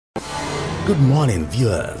Good morning,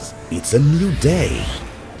 viewers. It's a new day.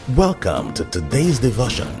 Welcome to today's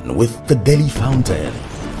devotion with the Daily Fountain,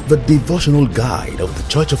 the devotional guide of the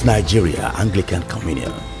Church of Nigeria Anglican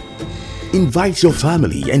Communion. Invite your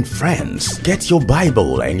family and friends. Get your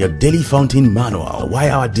Bible and your Daily Fountain manual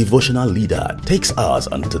while our devotional leader takes us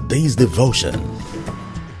on today's devotion.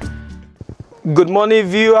 Good morning,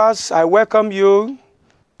 viewers. I welcome you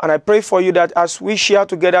and I pray for you that as we share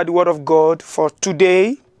together the Word of God for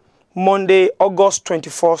today, Monday, August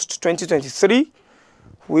 21st, 2023,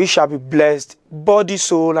 we shall be blessed, body,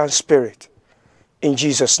 soul, and spirit. In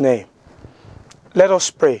Jesus' name. Let us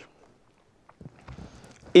pray.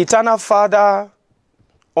 Eternal Father,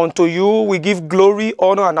 unto you we give glory,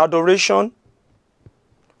 honor, and adoration.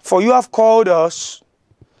 For you have called us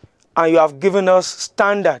and you have given us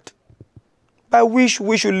standard by which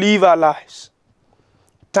we should live our lives.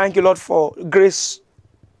 Thank you, Lord, for grace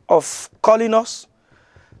of calling us.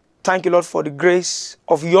 Thank you, Lord, for the grace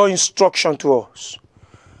of your instruction to us.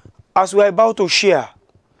 As we are about to share,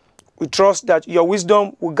 we trust that your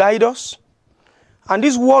wisdom will guide us. And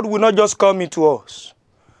this word will not just come into us,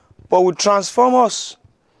 but will transform us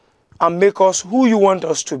and make us who you want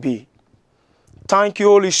us to be. Thank you,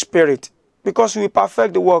 Holy Spirit, because you will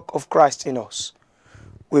perfect the work of Christ in us.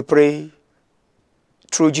 We pray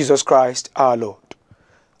through Jesus Christ our Lord.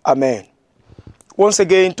 Amen. Once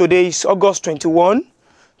again, today is August 21,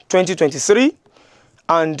 2023,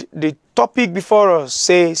 and the topic before us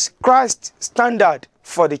says Christ standard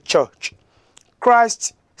for the church.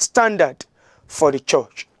 Christ standard for the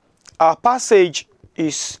church. Our passage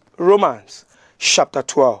is Romans chapter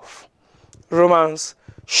 12. Romans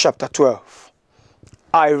chapter 12.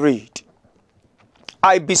 I read,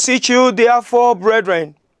 I beseech you, therefore,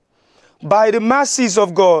 brethren, by the mercies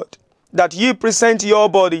of God, that ye present your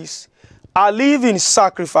bodies a living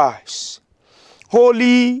sacrifice,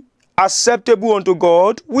 holy, acceptable unto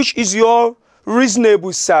God, which is your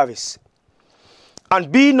reasonable service.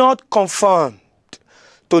 And be not conformed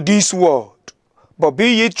to this world, but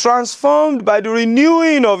be ye transformed by the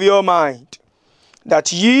renewing of your mind,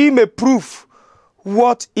 that ye may prove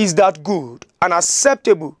what is that good and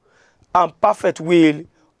acceptable and perfect will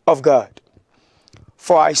of God.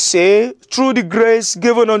 For I say, through the grace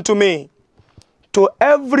given unto me, to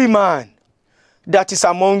every man that is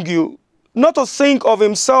among you, not to think of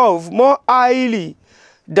himself more highly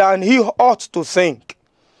than he ought to think,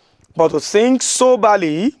 but to think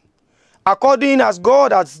soberly, according as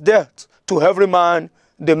God has dealt to every man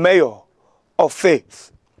the measure of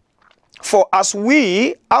faith. For as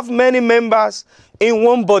we have many members in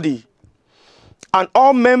one body, and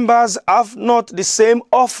all members have not the same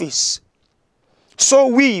office, so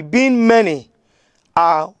we, being many,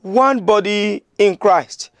 are one body in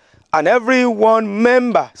Christ, and every one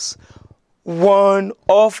members one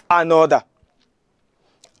of another.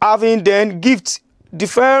 Having then gifts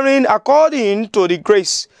differing according to the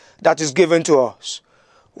grace that is given to us.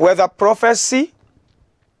 Whether prophecy,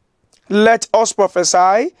 let us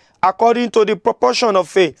prophesy according to the proportion of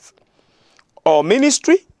faith. Or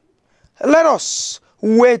ministry, let us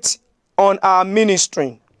wait on our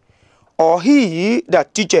ministering. Or he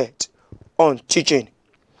that teacheth on teaching.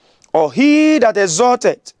 Or he that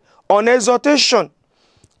exhorteth on exhortation.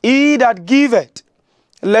 He that giveth,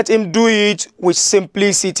 let him do it with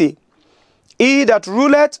simplicity. He that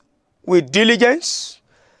ruleth with diligence,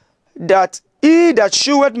 that he that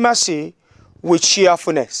sheweth mercy with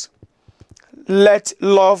cheerfulness. Let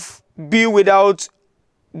love be without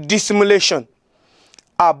dissimulation.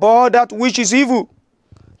 Abhor that which is evil,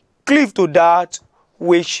 cleave to that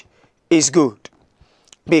which is good.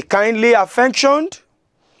 Be kindly affectioned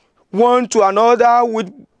one to another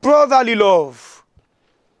with brotherly love,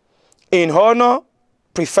 in honor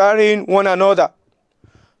preferring one another,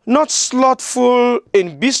 not slothful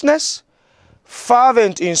in business,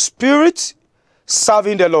 fervent in spirit,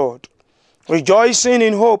 serving the Lord, rejoicing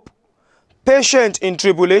in hope, patient in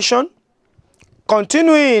tribulation,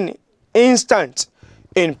 continuing instant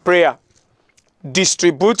in prayer,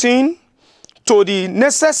 distributing to the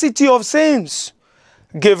necessity of saints,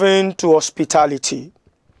 given to hospitality.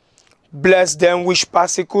 Bless them which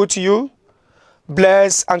persecute you,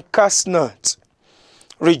 bless and curse not.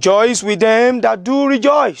 Rejoice with them that do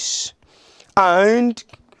rejoice, and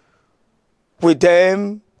with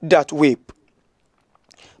them that weep.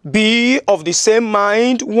 Be of the same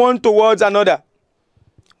mind one towards another.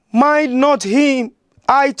 Mind not him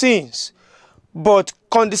high things, but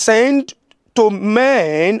condescend to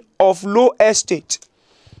men of low estate.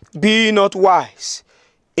 Be not wise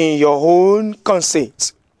in your own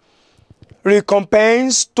conceit.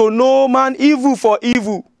 Recompense to no man evil for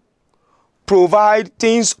evil. Provide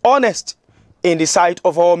things honest in the sight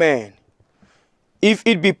of all men. If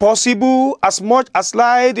it be possible, as much as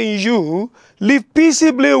lieth in you, live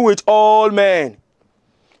peaceably with all men.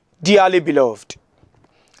 Dearly beloved,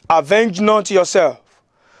 avenge not yourself,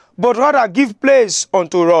 but rather give place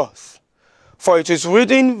unto wrath. For it is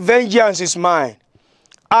written, vengeance is mine,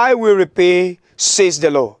 I will repay, says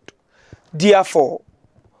the Lord. Therefore,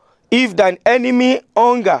 if thine enemy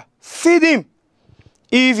hunger, feed him.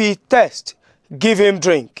 If he thirst, give him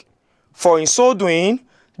drink. For in so doing,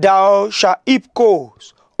 thou shalt heap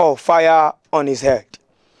coals of fire on his head.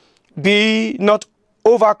 Be not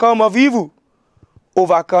overcome of evil,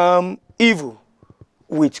 overcome evil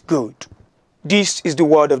with good. This is the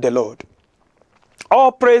word of the Lord.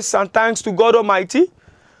 All praise and thanks to God Almighty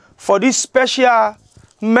for this special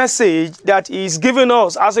message that He is giving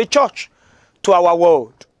us as a church to our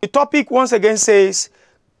world. The topic once again says,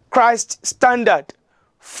 Christ's standard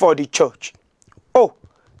for the church. Oh,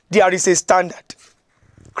 there is a standard.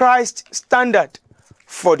 Christ's standard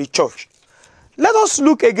for the church. Let us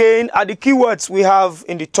look again at the keywords we have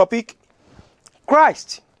in the topic.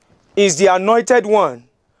 Christ is the anointed one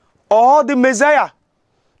or the Messiah.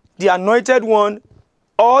 The anointed one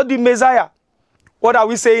or the Messiah. What are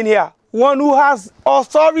we saying here? One who has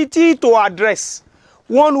authority to address.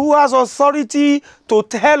 One who has authority to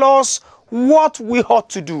tell us what we ought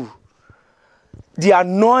to do. The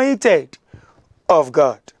anointed of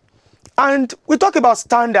God. And we talk about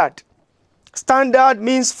standard. Standard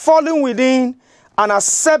means falling within an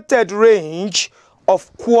accepted range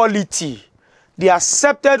of quality. The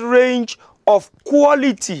accepted range of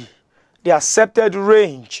quality. The accepted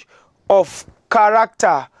range of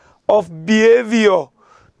character, of behavior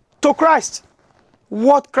to Christ.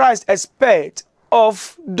 What Christ expects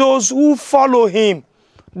of those who follow Him,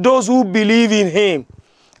 those who believe in Him.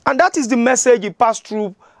 And that is the message He passed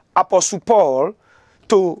through Apostle Paul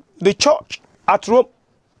to the church at Rome.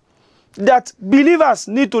 That believers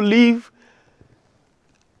need to live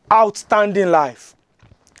outstanding life,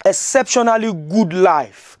 exceptionally good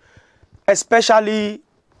life, especially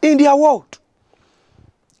in their world.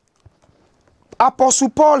 Apostle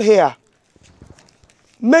Paul here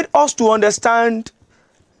made us to understand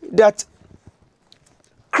that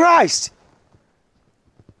Christ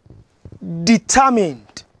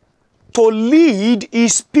determined to lead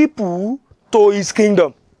His people to His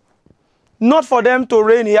kingdom. Not for them to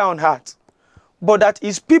reign here on earth, but that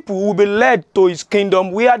His people will be led to His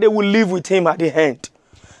kingdom where they will live with Him at the end.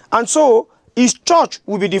 And so, His church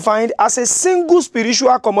will be defined as a single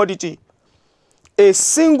spiritual commodity. A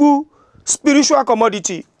single spiritual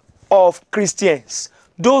commodity of Christians.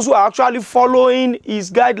 Those who are actually following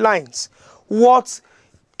His guidelines. What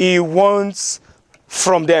He wants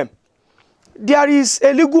from them. There is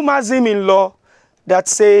a legal maxim in law that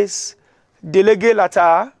says, de lege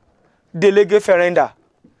lata, de lege ferenda.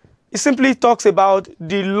 It simply talks about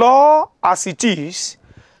the law as it is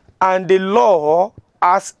and the law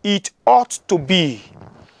as it ought to be.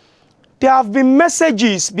 There have been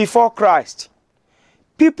messages before Christ.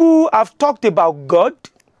 People have talked about God,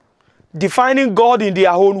 defining God in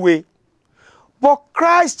their own way. But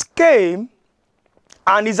Christ came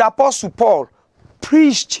and His Apostle Paul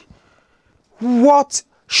preached what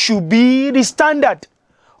should be the standard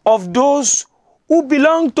of those who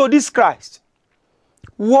belong to this Christ.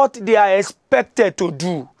 What they are expected to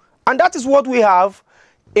do. And that is what we have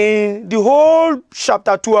in the whole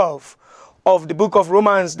chapter 12 of the book of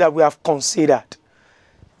Romans that we have considered.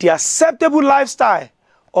 The acceptable lifestyle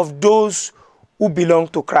of those who belong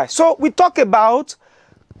to Christ. So we talk about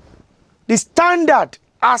the standard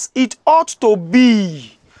as it ought to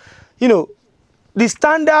be. You know, the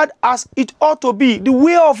standard as it ought to be. The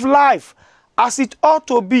way of life as it ought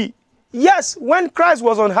to be. Yes, when Christ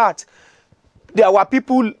was on earth, there were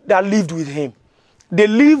people that lived with Him. They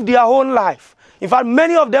lived their own life. In fact,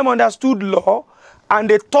 many of them understood law and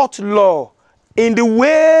they taught law in the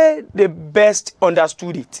way they best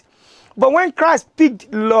understood it. But when Christ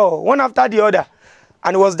picked law, one after the other,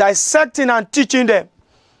 and was dissecting and teaching them,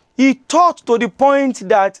 He taught to the point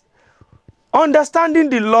that understanding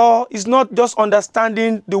the law is not just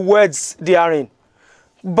understanding the words therein,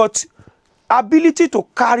 but ability to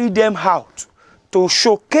carry them out, to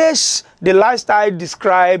showcase the lifestyle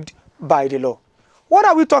described by the law. What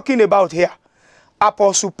are we talking about here?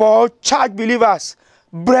 Apostle Paul charged believers,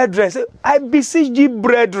 brethren, I beseech ye,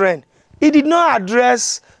 brethren. He did not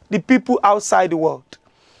address the people outside the world.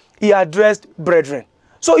 He addressed brethren.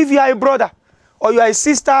 So if you are a brother or you are a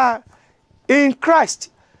sister in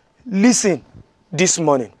Christ, listen this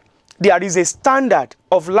morning. There is a standard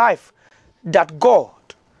of life that God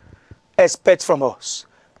expects from us.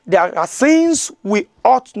 There are things we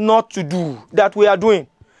ought not to do that we are doing.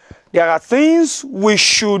 There are things we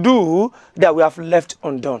should do that we have left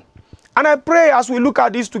undone. And I pray as we look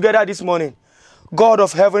at this together this morning, God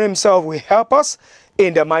of heaven himself will help us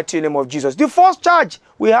in the mighty name of Jesus. The first charge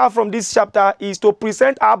we have from this chapter is to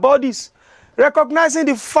present our bodies, recognizing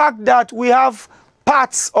the fact that we have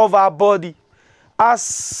parts of our body.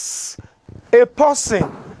 As a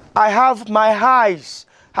person, I have my eyes,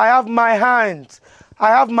 I have my hands, I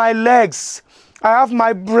have my legs, I have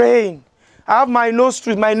my brain, I have my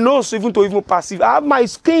nostrils, my nose even to even perceive, I have my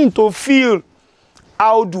skin to feel.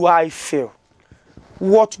 How do I feel?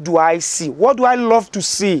 What do I see? What do I love to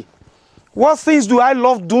see? What things do I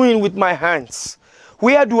love doing with my hands?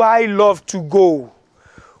 Where do I love to go?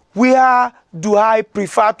 Where do I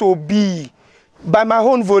prefer to be by my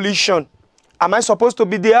own volition? Am I supposed to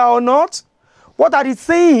be there or not? What are the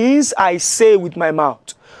things I say with my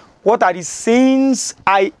mouth? What are the things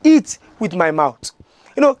I eat with my mouth?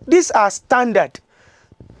 You know, these are standard.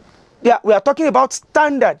 Yeah, we are talking about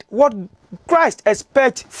standard. What Christ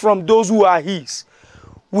expects from those who are his.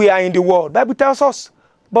 We are in the world. Bible tells us,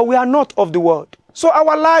 but we are not of the world. So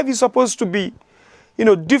our life is supposed to be, you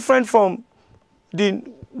know, different from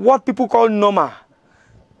what people call normal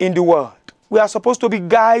in the world. We are supposed to be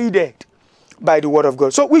guided by the word of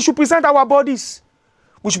God. So we should present our bodies.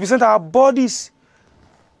 We should present our bodies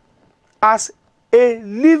as a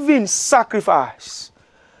living sacrifice.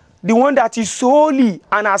 The one that is holy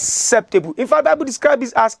and acceptable. In fact, the Bible describes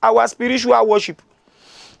it as our spiritual worship.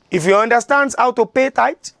 If you understand how to pay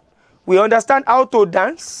tithe, we understand how to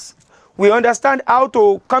dance, we understand how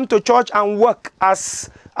to come to church and work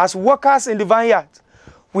as workers in the vineyard.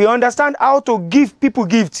 We understand how to give people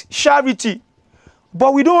gifts, charity.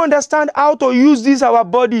 But we don't understand how to use these our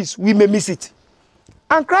bodies, we may miss it.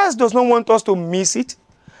 And Christ does not want us to miss it.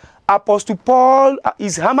 Apostle Paul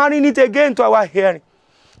is hammering it again to our hearing,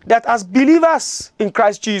 that as believers in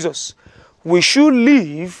Christ Jesus, we should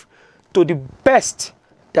live to the best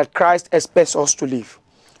that Christ expects us to live.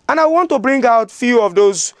 And I want to bring out few of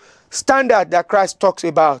those standards that Christ talks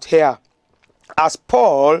about here, as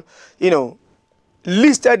Paul, you know,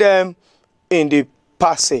 listed them in the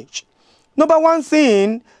passage. Number one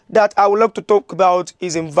thing that I would like to talk about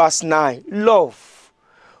is in verse 9, love.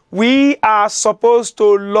 We are supposed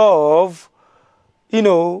to love, you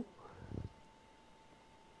know,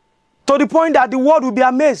 to the point that the world will be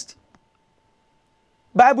amazed.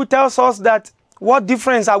 Bible tells us that what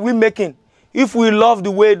difference are we making if we love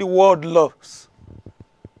the way the world loves?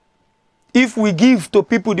 If we give to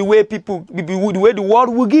people the way the world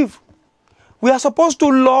will give. We are supposed to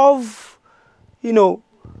love, you know,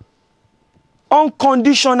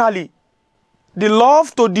 unconditionally. The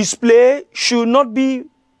love to display should not be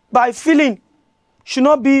by feeling, should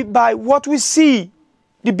not be by what we see,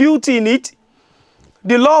 the beauty in it.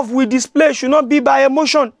 The love we display should not be by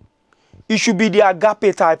emotion. It should be the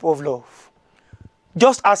agape type of love.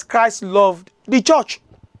 Just as Christ loved the church,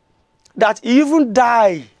 that he even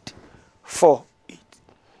died for it.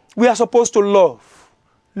 We are supposed to love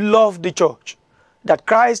the church that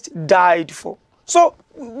Christ died for. So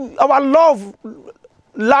our love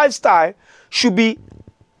lifestyle should be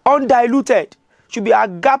undiluted, should be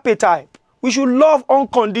agape type. We should love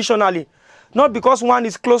unconditionally, not because one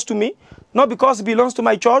is close to me, not because it belongs to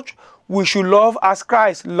my church. We should love as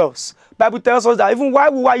Christ loves. Bible tells us that even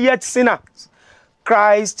while we were yet sinners,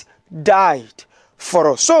 Christ died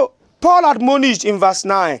for us. So Paul admonished in verse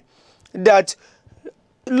 9 that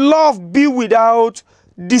love be without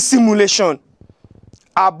dissimulation.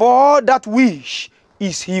 Abhor that which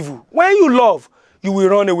is evil. When you love, you will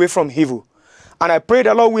run away from evil. And I pray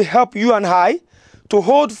the Lord will help you and I to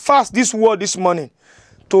hold fast this word this morning,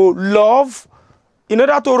 to love in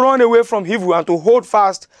order to run away from evil and to hold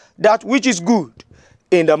fast that which is good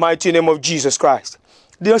in the mighty name of Jesus Christ.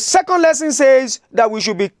 The second lesson says that we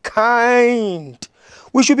should be kind.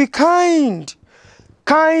 We should be kind.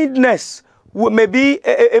 Kindness may be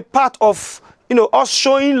a part of, you know, us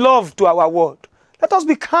showing love to our world. Let us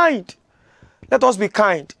be kind. Let us be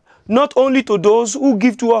kind. Not only to those who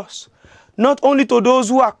give to us, not only to those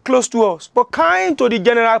who are close to us, but kind to the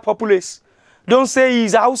general populace. Don't say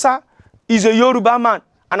he's Hausa, he's a Yoruba man,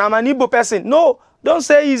 and I'm an Igbo person. No, don't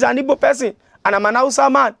say he's an Igbo person, and I'm an Hausa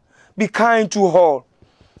man. Be kind to all.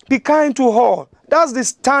 Be kind to all. That's the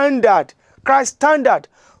standard, Christ's standard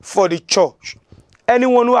for the church.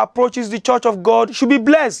 Anyone who approaches the church of God should be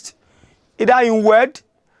blessed, either in word,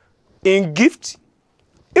 in gift,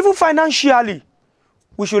 even financially.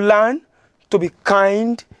 We should learn to be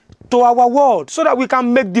kind to our world so that we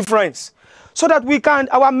can make difference, so that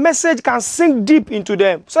our message can sink deep into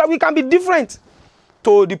them, so that we can be different.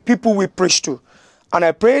 to the people we preach to. And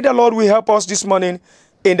I pray the Lord will help us this morning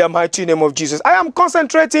in the mighty name of Jesus. I am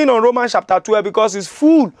concentrating on Romans chapter 12 because it's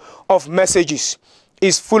full of messages.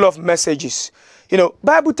 It's full of messages. You know,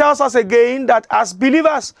 Bible tells us again that as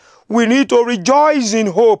believers, we need to rejoice in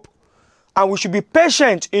hope and we should be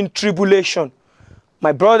patient in tribulation.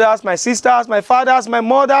 My brothers, my sisters, my fathers, my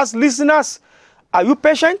mothers, listeners, are you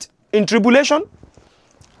patient in tribulation?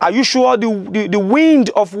 Are you sure the wind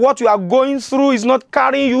of what you are going through is not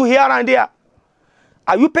carrying you here and there?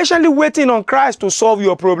 Are you patiently waiting on Christ to solve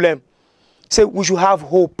your problem? Say, we should have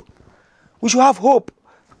hope. We should have hope.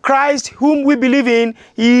 Christ, whom we believe in,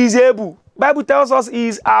 he is able. Bible tells us he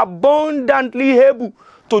is abundantly able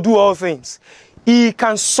to do all things. He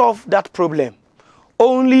can solve that problem.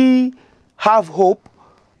 Only have hope,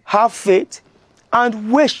 have faith,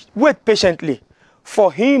 and wait patiently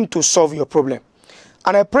for him to solve your problem.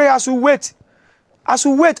 And I pray as we wait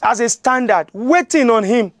as a standard, waiting on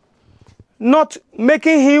him, not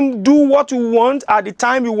making him do what you want at the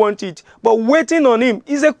time you want it, but waiting on him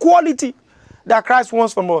is a quality that Christ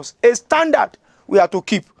wants from us, a standard we have to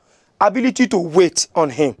keep, ability to wait on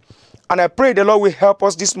him. And I pray the Lord will help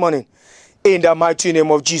us this morning in the mighty name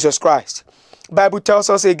of Jesus Christ. Bible tells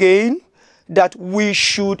us again that we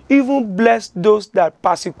should even bless those that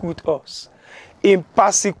persecute us. In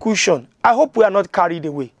persecution, I hope we are not carried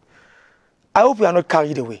away. I hope we are not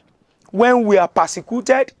carried away. When we are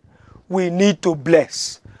persecuted, we need to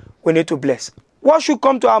bless. We need to bless. What should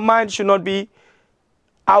come to our mind should not be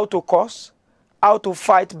how to curse, how to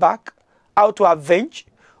fight back, how to avenge.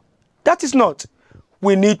 That is not.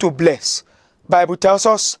 We need to bless. Bible tells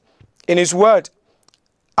us in his word,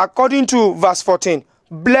 according to verse 14,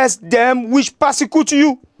 bless them which persecute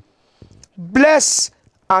you. Bless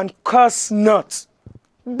and curse not.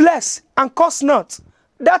 Bless and curse not.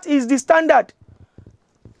 That is the standard.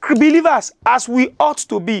 Believers, as we ought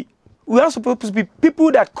to be, we are supposed to be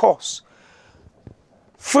people that curse.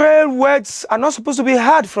 Frail words are not supposed to be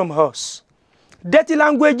heard from us. Dirty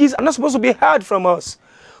languages are not supposed to be heard from us.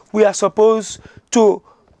 We are supposed to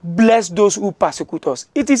bless those who persecute us.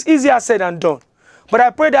 It is easier said than done. But I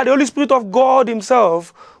pray that the Holy Spirit of God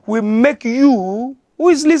himself will make you, who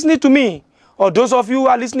is listening to me, or those of you who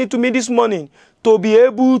are listening to me this morning, to be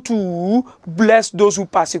able to bless those who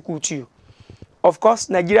persecute you. Of course,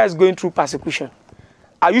 Nigeria is going through persecution.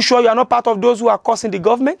 Are you sure you are not part of those who are cursing the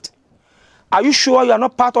government? Are you sure you are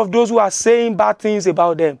not part of those who are saying bad things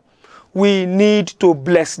about them? We need to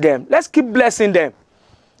bless them. Let's keep blessing them.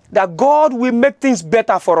 That God will make things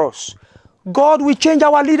better for us. God will change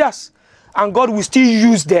our leaders. And God will still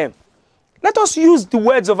use them. Let us use the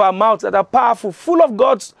words of our mouths that are powerful, full of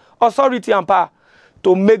God's authority and power,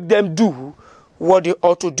 to make them do what they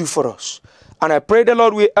ought to do for us. And I pray the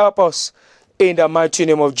Lord will help us in the mighty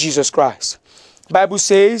name of Jesus Christ. Bible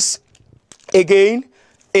says again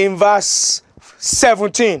in verse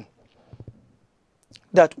 17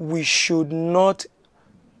 that we should not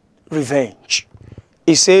revenge.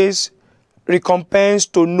 It says, recompense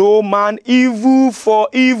to no man evil for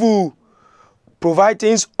evil, provide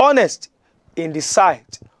things honest in the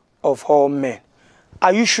sight of all men.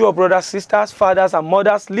 Are you sure, brothers, sisters, fathers, and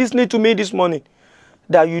mothers listening to me this morning,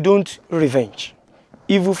 that you don't revenge?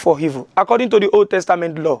 Evil for evil. According to the Old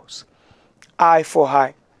Testament laws, eye for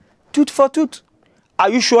eye, tooth for tooth. Are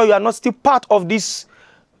you sure you are not still part of this,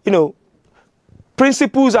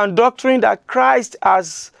 principles and doctrine that Christ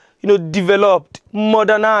has, developed,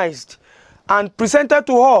 modernized, and presented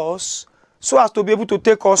to us so as to be able to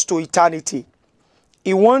take us to eternity?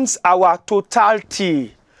 He wants our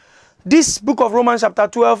totality. This book of Romans chapter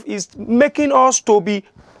 12 is making us to be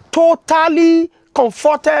totally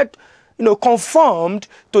conformed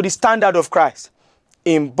to the standard of Christ.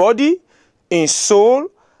 In body, in soul,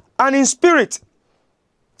 and in spirit.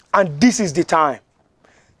 And this is the time.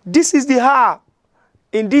 This is the hour.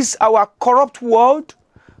 In this our corrupt world,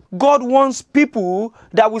 God wants people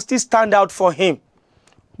that will still stand out for him.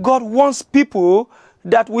 God wants people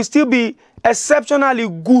that will still be exceptionally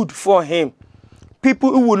good for him.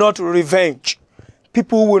 People who will not revenge.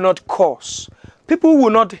 People who will not curse. People who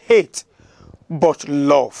will not hate, but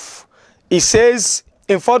love. He says,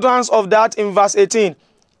 in furtherance of that, in verse 18,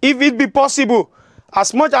 if it be possible,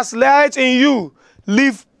 as much as lies in you,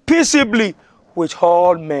 live peaceably with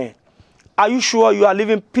all men. Are you sure you are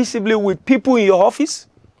living peaceably with people in your office?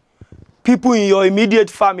 People in your immediate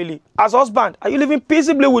family? As husband, are you living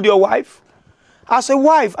peaceably with your wife? As a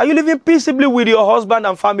wife, are you living peaceably with your husband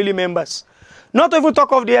and family members? Not to even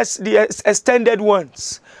talk of the extended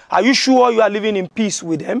ones. Are you sure you are living in peace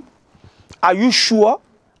with them? Are you sure?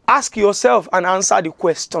 Ask yourself and answer the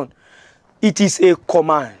question. It is a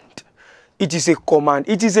command. It is a command.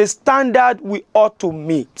 It is a standard we ought to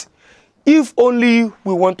meet. If only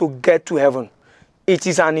we want to get to heaven. It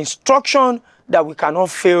is an instruction that we cannot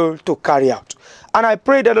fail to carry out. And I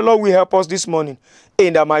pray that the Lord will help us this morning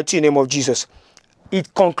in the mighty name of Jesus.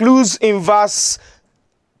 It concludes in verse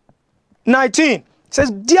 19. It says,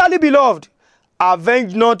 dearly beloved,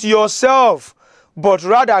 avenge not yourself, but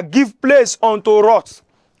rather give place unto wrath.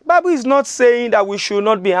 The Bible is not saying that we should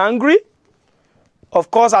not be angry. Of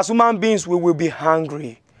course, as human beings, we will be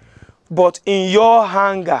hungry. But in your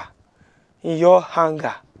hunger,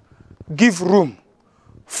 give room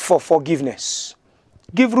for forgiveness.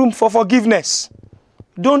 Give room for forgiveness.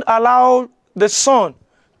 Don't allow the sun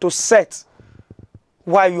to set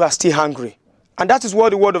while you are still hungry. And that is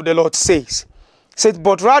what the word of the Lord says. It says,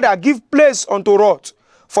 but rather give place unto wrath,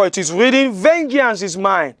 for it is written, vengeance is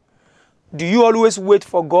mine. Do you always wait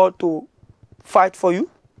for God to fight for you?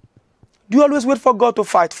 Do you always wait for God to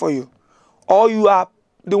fight for you? Or you are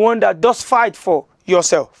the one that does fight for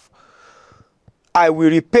yourself? I will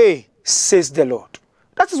repay, says the Lord.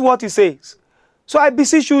 That is what he says. So I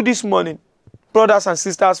beseech you this morning, brothers and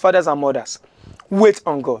sisters, fathers and mothers, wait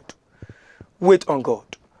on God. Wait on God.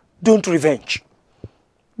 Don't revenge.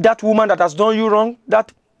 That woman that has done you wrong,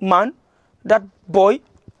 that man, that boy,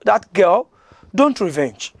 that girl, don't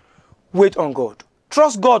revenge. Wait on God.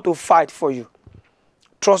 Trust God to fight for you.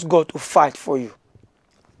 Trust God to fight for you.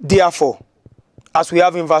 Therefore, as we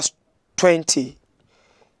have in verse 20,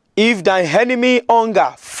 if thine enemy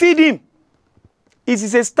hunger, feed him. It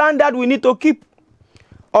is a standard we need to keep.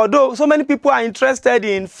 Although so many people are interested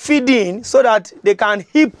in feeding so that they can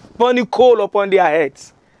heap burning coal upon their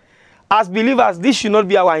heads. As believers, this should not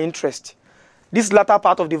be our interest. This latter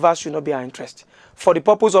part of the verse should not be our interest. For the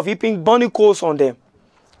purpose of heaping burning coals on them,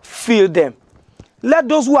 fill them. Let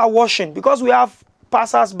those who are watching, because we have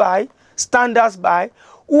passers-by, standers-by,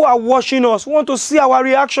 who are watching us, want to see our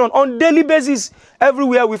reaction on daily basis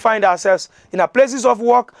everywhere we find ourselves, in our places of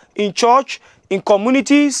work, in church, in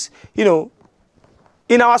communities, in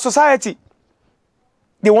our society.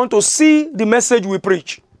 They want to see the message we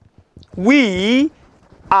preach. We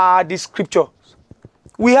are the scriptures.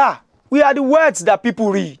 We are the words that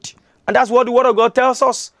people read. And that's what the word of God tells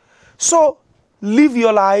us. So live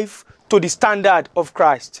your life to the standard of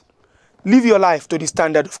Christ. Live your life to the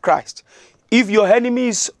standard of Christ. If your enemy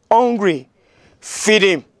is hungry, feed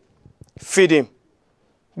him. Feed him.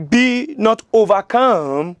 Be not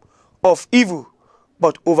overcome of evil,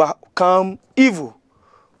 but overcome evil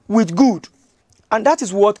with good. And that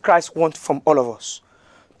is what Christ wants from all of us.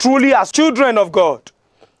 Truly, as children of God,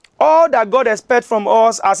 all that God expects from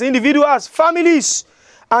us as individuals, families,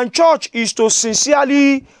 and church is to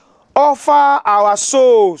sincerely offer our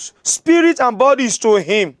souls, spirit, and bodies to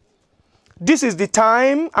him. This is the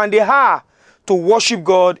time and the hour to worship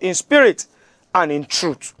God in spirit and in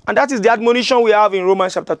truth. And that is the admonition we have in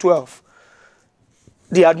Romans chapter 12.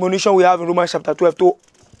 The admonition we have in Romans chapter 12 to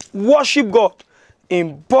worship God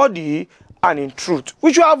in body and in truth.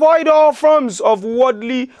 We should avoid all forms of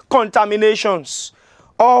worldly contaminations.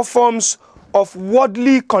 All forms of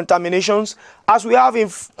worldly contaminations, as we have in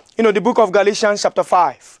the book of Galatians chapter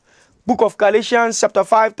 5. Book of Galatians chapter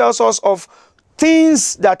 5 tells us of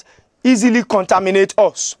things that easily contaminate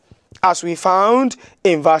us, as we found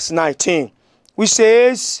in verse 19, which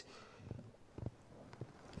says,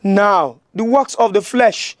 now the works of the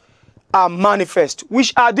flesh are manifest,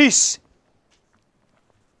 which are these: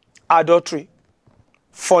 adultery,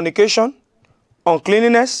 fornication,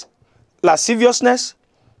 uncleanness, lasciviousness,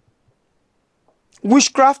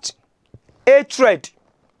 witchcraft, hatred,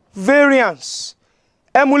 variance,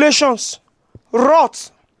 emulations,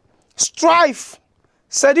 wrath, strife,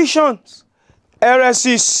 seditions,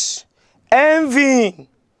 heresies, envying,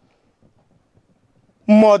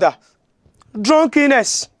 murder,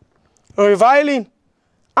 drunkenness, reviling,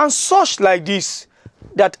 and such like this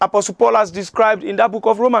that Apostle Paul has described in that book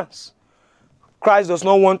of Romans. Christ does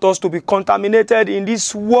not want us to be contaminated in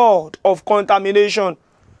this world of contamination,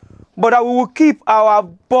 but that we will keep our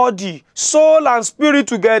body, soul, and spirit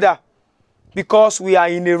together, because we are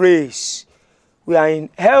in a race. We are in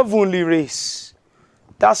heavenly race.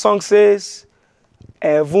 That song says,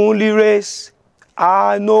 heavenly race,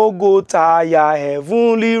 I no go tire,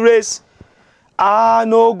 heavenly race. I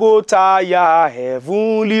no go tire,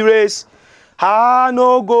 heavenly race. I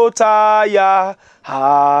no go tire,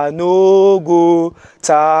 I no go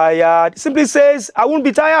tired. It simply says, I won't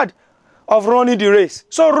be tired of running the race.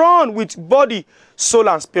 So run with body, soul,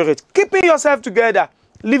 and spirit. Keeping yourself together,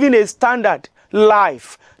 living a standard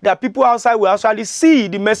life that people outside will actually see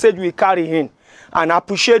the message we carry in and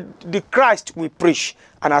appreciate the Christ we preach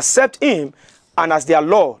and accept him and as their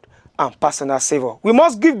Lord and personal Savior. We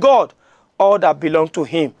must give God all that belongs to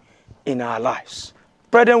Him in our lives.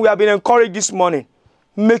 Brethren, we have been encouraged this morning.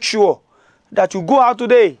 Make sure that you go out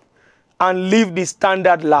today and live the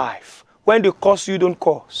standard life. When they curse you, don't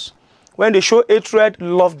curse. When they show hatred,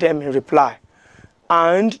 love them in reply.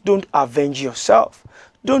 And don't avenge yourself.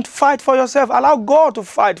 Don't fight for yourself. Allow God to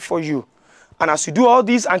fight for you. And as you do all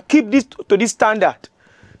this and keep this to this standard,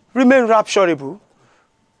 remain rapturable.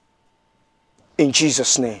 In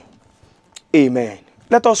Jesus' name, amen.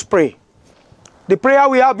 Let us pray. The prayer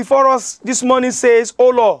we have before us this morning says, "O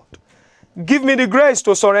Lord, give me the grace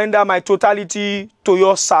to surrender my totality to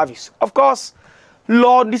your service." Of course,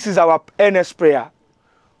 Lord, this is our earnest prayer.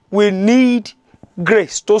 We need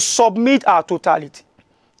grace to submit our totality,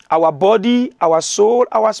 our body, our soul,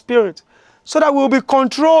 our spirit, so that we will be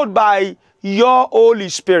controlled by your Holy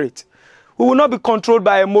Spirit. We will not be controlled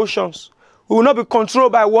by emotions. We will not be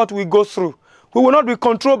controlled by what we go through. We will not be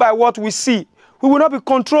controlled by what we see. We will not be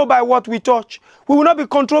controlled by what we touch. We will not be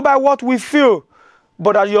controlled by what we feel.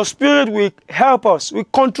 But that your Spirit will help us, will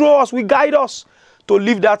control us, will guide us to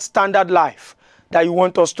live that standard life that you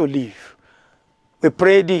want us to live. We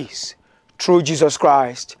pray this through Jesus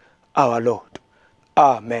Christ, our Lord.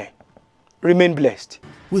 Amen. Remain blessed.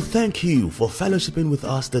 We thank you for fellowshipping with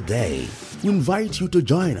us today. We invite you to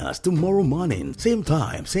join us tomorrow morning, same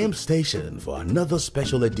time, same station, for another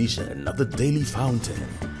special edition of the Daily Fountain.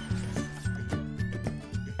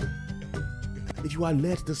 If you are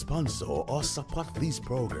led to sponsor or support this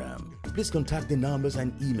program, please contact the numbers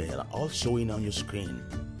and email all showing on your screen.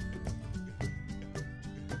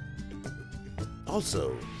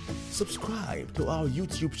 Also, subscribe to our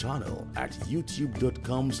YouTube channel at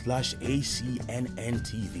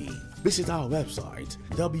youtube.com/ACNNTV. Visit our website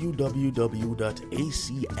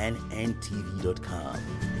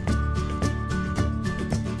www.acnntv.com.